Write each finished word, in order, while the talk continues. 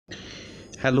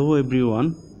Hello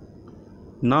everyone.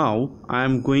 Now I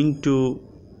am going to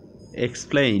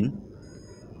explain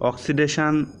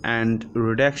oxidation and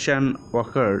reduction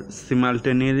occur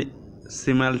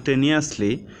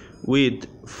simultaneously with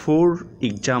 4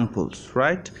 examples,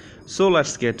 right? So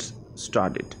let's get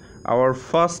started. Our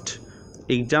first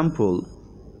example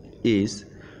is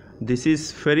this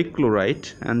is ferric chloride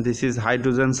and this is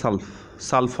hydrogen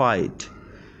sulfide.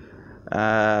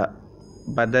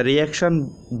 By the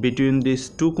reaction between these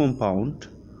two compounds,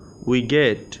 we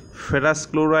get ferrous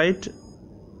chloride,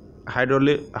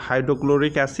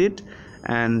 hydrochloric acid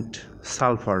and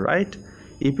sulfur, right?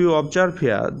 If you observe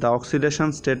here, the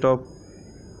oxidation state of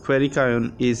ferric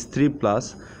ion is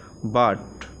 3+, but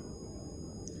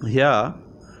here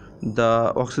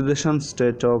the oxidation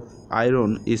state of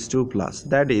iron is 2+.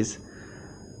 That is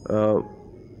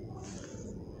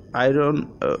iron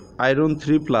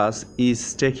 3+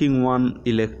 is taking 1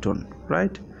 electron,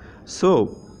 right?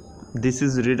 So this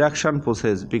is reduction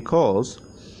process because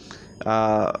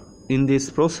in this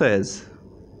process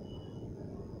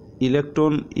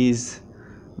electron is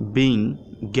being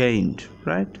gained,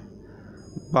 right?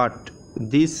 But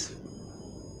this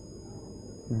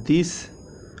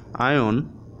ion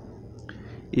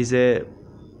is a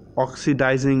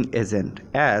oxidizing agent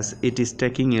as it is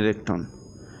taking electron.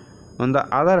 On the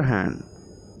other hand,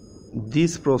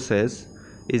 this process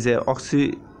is a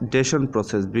oxidation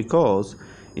process because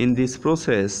in this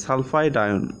process sulfide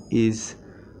ion is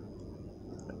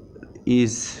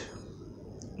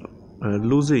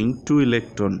losing 2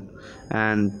 electron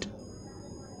and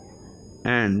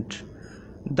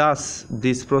thus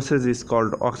this process is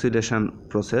called oxidation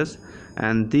process,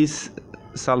 and this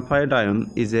sulfide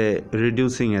ion is a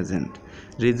reducing agent.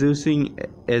 Reducing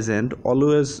agent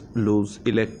always lose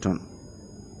electron.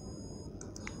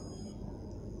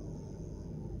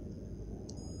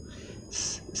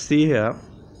 See here,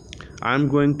 I am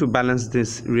going to balance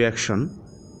this reaction.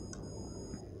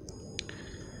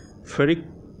 Ferric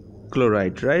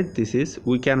chloride, right? This is,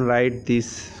 we can write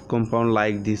this compound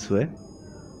like this way,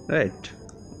 right?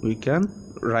 We can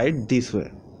write this way.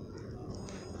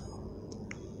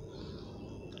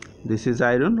 This is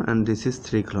iron and this is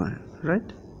 3-chlorine,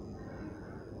 right?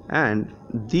 And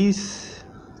this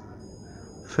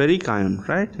ferric ion,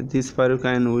 right? This ferric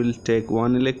ion will take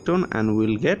 1 electron and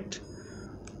will get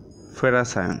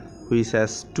ferrous ion which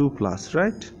has 2+,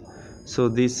 right? So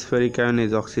this ferric ion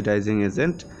is oxidizing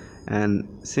agent, and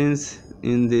since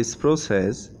in this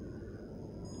process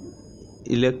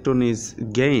electron is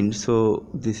gained, so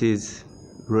this is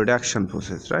reduction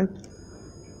process, right?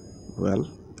 Well,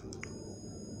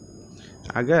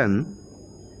 again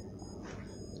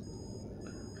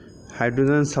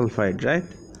hydrogen sulfide, right?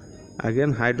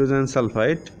 Again hydrogen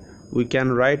sulfide, we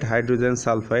can write hydrogen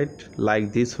sulfide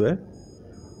like this way,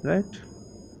 right?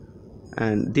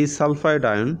 And this sulfide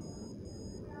ion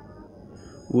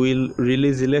will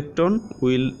release electron,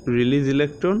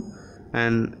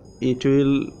 and it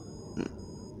will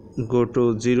go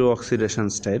to zero oxidation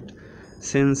state.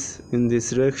 Since in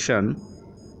this reaction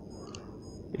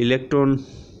electron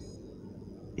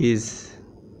is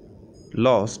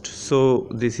lost, so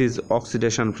this is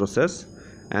oxidation process,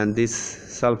 and this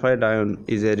sulfide ion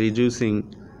is a reducing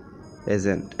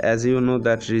agent. As you know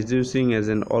that reducing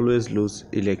agent always lose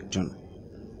electron.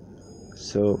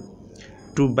 So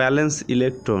to balance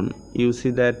electron, you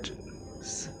see that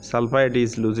sulfide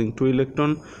is losing 2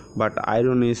 electron but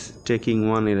iron is taking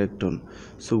 1 electron,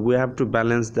 so we have to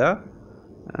balance the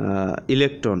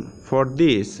electron. For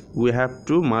this we have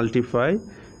to multiply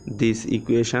this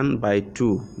equation by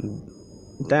 2,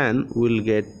 then we'll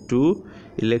get 2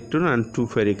 electron and 2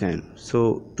 ferric ion.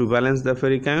 So to balance the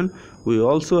ferric ion, we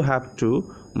also have to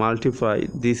multiply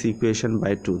this equation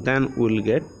by 2, then we'll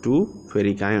get 2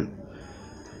 ferric ion.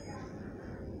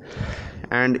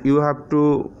 And you have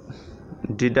to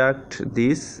deduct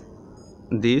this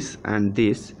and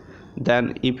this,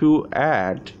 then if you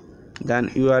add,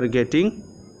 then you are getting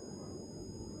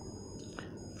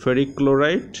ferric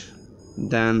chloride,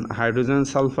 then hydrogen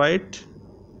sulfide.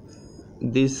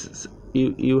 This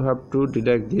you have to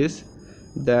deduct this,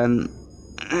 then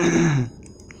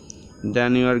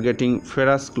then you are getting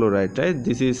ferrous chloride, right?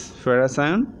 This is ferrous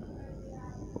ion.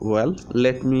 Well,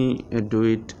 let me do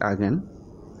it again.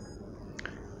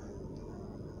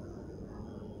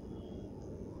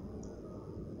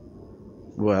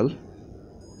 Well,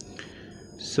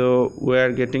 so we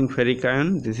are getting ferric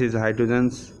ion, this is hydrogen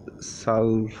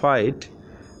sulfide,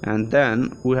 and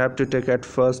then we have to take at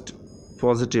first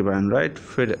positive ion, right?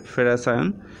 Ferrous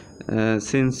ion.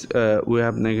 Since we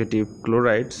have negative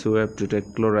chloride, so we have to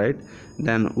take chloride.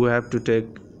 Then we have to take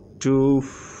 2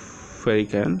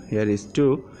 ferric ion, here is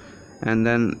 2, and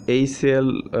then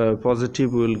HCl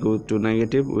positive will go to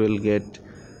negative, we will get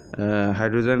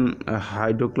hydrogen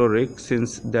hydrochloric.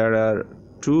 Since there are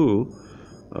 2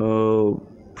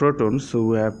 protons, so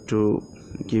we have to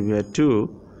give here 2,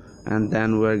 and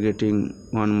then we are getting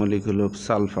 1 molecule of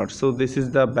sulfur. So this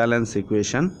is the balance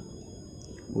equation.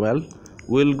 Well,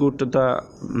 we'll go to the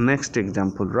next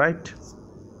example, right?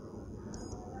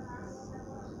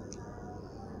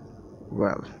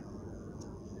 Well,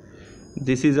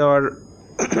 this is our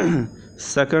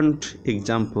second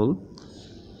example.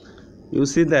 You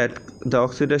see that the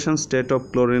oxidation state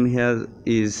of chlorine here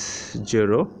is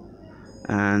 0,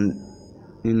 and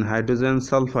in hydrogen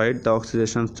sulfide the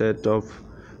oxidation state of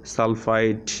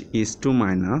sulfide is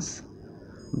 2-,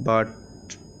 but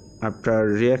after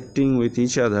reacting with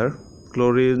each other,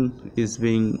 chlorine is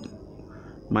being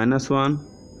 -1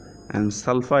 and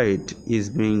sulfide is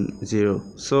being 0.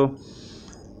 So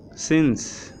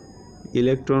since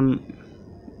electron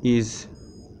is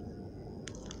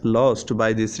lost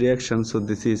by this reaction, so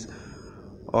this is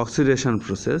oxidation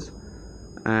process,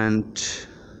 and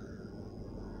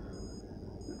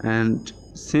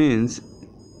since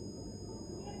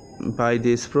by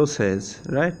this process,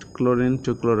 right, chlorine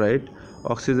to chloride,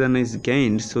 oxygen is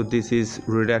gained, so this is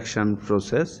reduction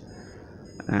process,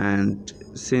 and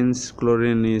since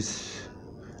chlorine is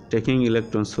taking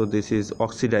electrons, so this is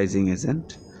oxidizing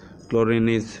agent. Chlorine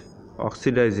is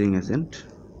oxidizing agent,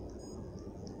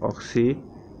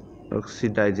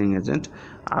 oxidizing agent.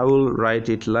 I will write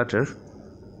it later.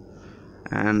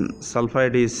 And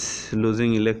sulfide is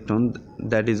losing electron,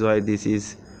 that is why this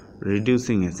is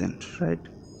reducing agent, right?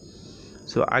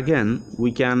 So again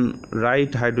we can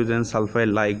write hydrogen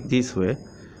sulfide like this way: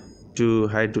 2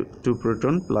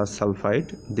 proton plus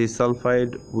sulfide. This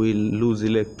sulfide will lose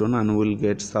electron and will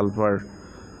get sulfur.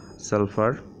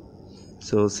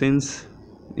 So since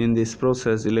in this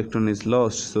process electron is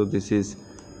lost, so this is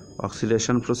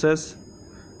oxidation process,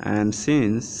 and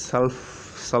since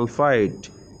sulfide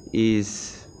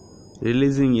is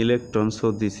releasing electrons,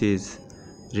 so this is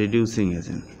reducing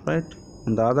agent, right?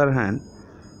 On the other hand,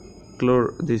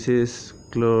 this is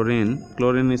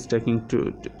chlorine is taking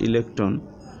 2 electron,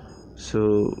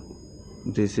 so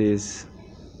this is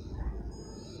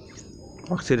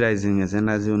oxidizing agent.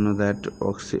 As you know that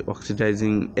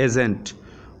oxidizing agent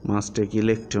must take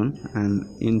electron, and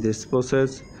in this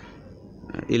process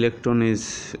electron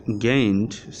is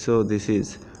gained, so this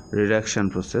is reduction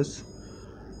process.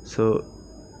 So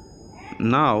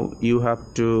now you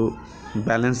have to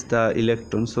balance the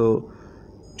electron, so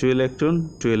 2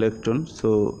 electron,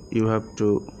 so you have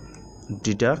to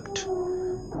deduct,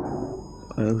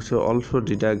 so also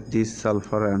deduct this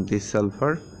sulfur and this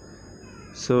sulfur,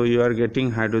 so you are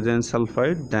getting hydrogen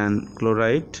sulfide, then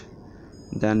chloride,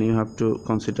 then you have to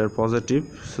consider positive,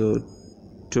 so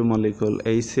 2 molecule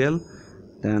HCl,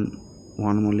 then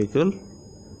 1 molecule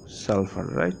sulfur,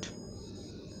 right?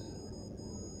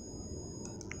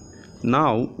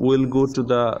 Now we'll go to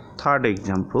the third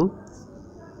example.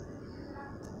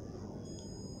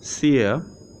 See here,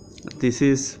 this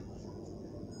is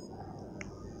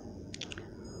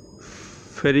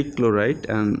ferric chloride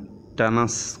and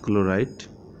tannous chloride,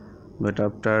 but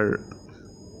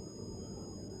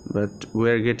we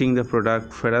are getting the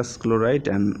product ferrous chloride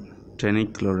and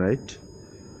tannic chloride.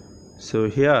 So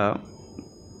here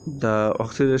the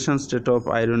oxidation state of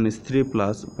iron is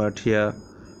 3+, but here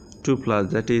 2+,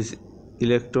 that is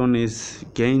electron is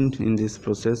gained in this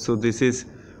process, so this is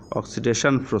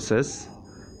oxidation process,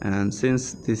 and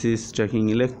since this is taking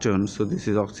electron, so this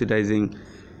is oxidizing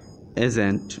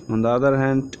agent. On the other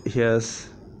hand, here's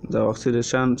the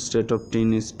oxidation state of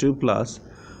tin is 2+,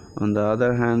 on the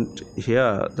other hand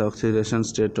here the oxidation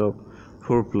state of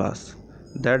 4+,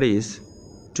 that is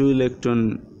 2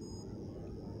 electron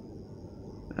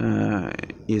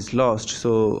is lost,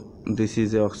 so this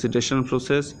is a oxidation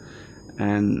process,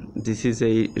 and this is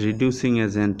a reducing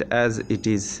agent as it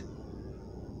is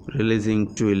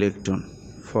releasing 2 electron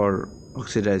for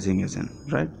oxidizing agent,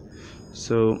 right?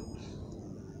 So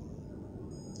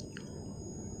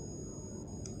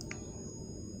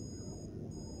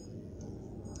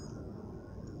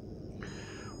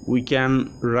we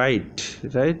can write,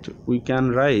 right, we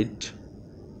can write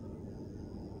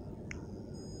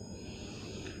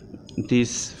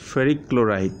this ferric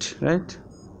chloride, right?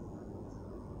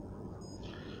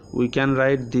 We can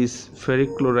write this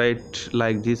ferric chloride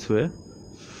like this way: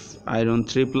 iron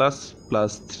 3+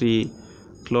 plus 3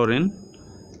 chlorine,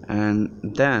 and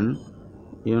then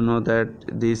you know that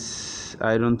this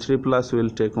iron 3+ will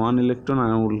take 1 electron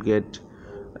and will get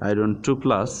iron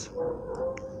 2+,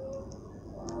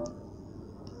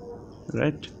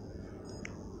 right?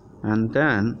 and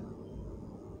then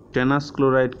tannous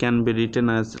chloride can be written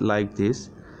as like this: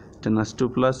 tannous 2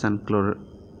 plus and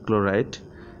chloride.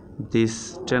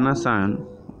 This tannous ion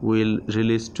will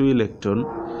release 2 electron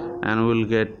and will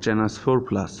get tannous 4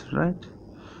 plus, right?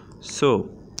 So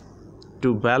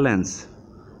to balance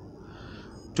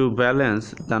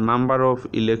the number of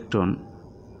electron,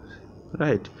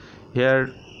 right,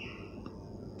 here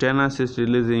tannous is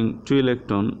releasing 2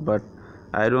 electron, but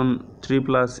iron 3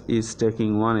 plus is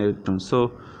taking 1 electron.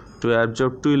 So to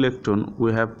absorb 2 electron,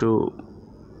 we have to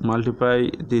multiply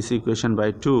this equation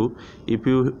by 2. If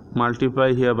you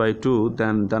multiply here by 2,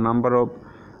 then the number of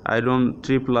iron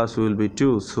 3 plus will be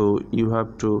 2, so you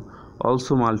have to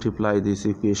also multiply this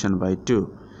equation by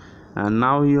 2. And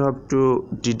now you have to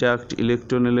deduct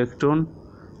electron,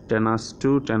 tannous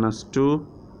 2,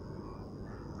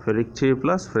 ferric 3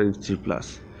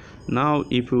 plus. Now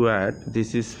if you add,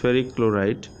 this is ferric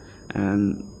chloride,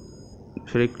 and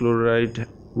ferric chloride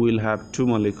will have 2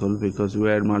 molecules because we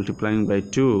are multiplying by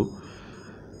 2,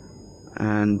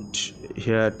 and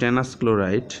here tannous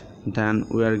chloride, then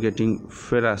we are getting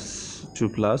ferrous 2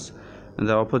 plus, and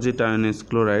the opposite ion is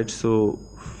chloride, so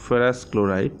ferrous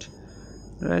chloride,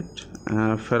 right?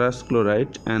 Ferrous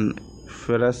chloride, and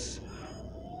ferrous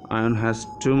ion has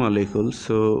 2 molecules,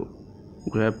 so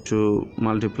we have to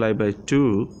multiply by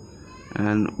 2,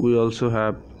 and we also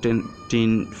have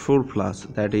tin 4 plus,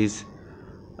 that is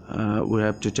we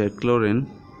have to take chlorine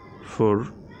 4,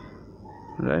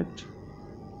 right?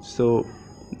 So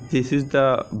this is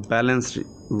the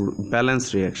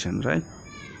balance reaction, right?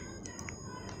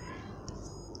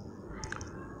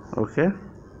 Okay,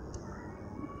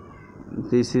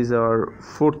 this is our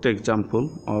 4th example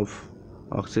of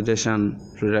oxidation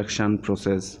reduction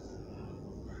process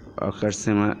occurs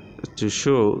to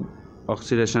show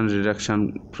oxidation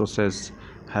reduction process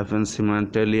happens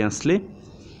simultaneously.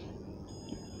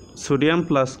 Sodium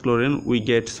plus chlorine, we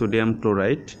get sodium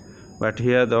chloride, but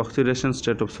here the oxidation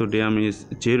state of sodium is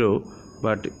 0,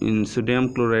 but in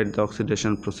sodium chloride the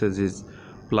oxidation process is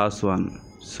 +1.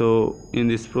 So in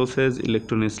this process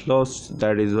electron is lost,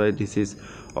 that is why this is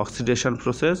oxidation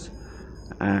process.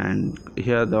 And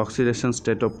here the oxidation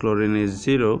state of chlorine is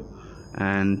 0,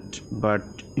 but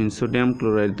in sodium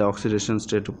chloride the oxidation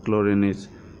state of chlorine is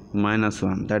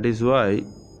 -1. That is why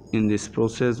in this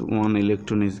process 1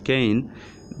 electron is gained.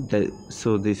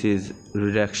 So this is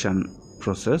reduction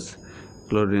process.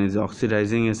 Chlorine is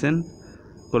oxidizing agent.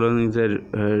 Chlorine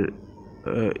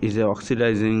is a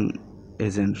oxidizing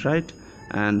agent, right?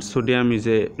 And sodium is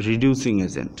a reducing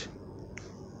agent.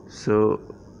 So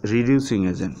reducing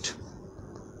agent.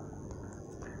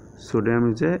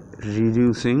 Sodium is a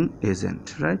reducing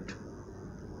agent, right?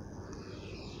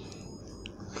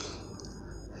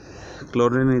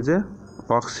 Chlorine is a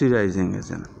oxidizing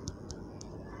agent.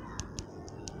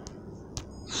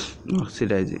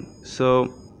 Oxidizing. So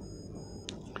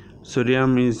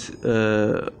sodium is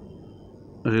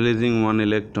releasing 1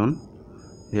 electron.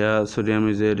 Here sodium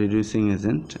is a reducing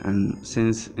agent, and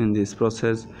since in this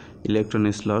process electron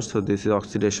is lost, so this is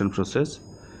oxidation process.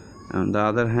 On the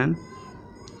other hand,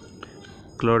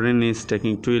 chlorine is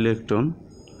taking 2 electron.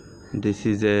 This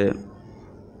is a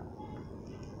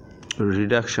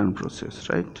reduction process,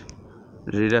 right?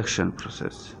 Reduction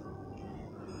process.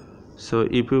 So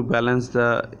if you balance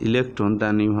the electron,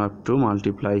 then you have to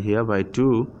multiply here by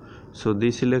 2. So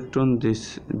this electron,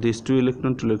 this 2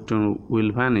 electron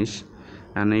will vanish,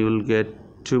 and you will get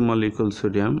 2 molecules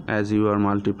sodium as you are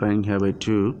multiplying here by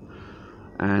 2,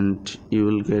 and you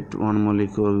will get 1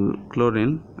 molecule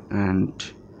chlorine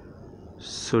and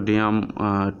sodium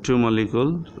 2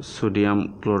 molecule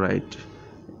sodium chloride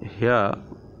here,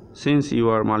 since you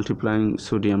are multiplying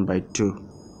sodium by 2.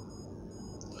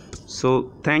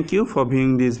 So thank you for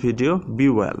viewing this video. Be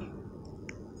well.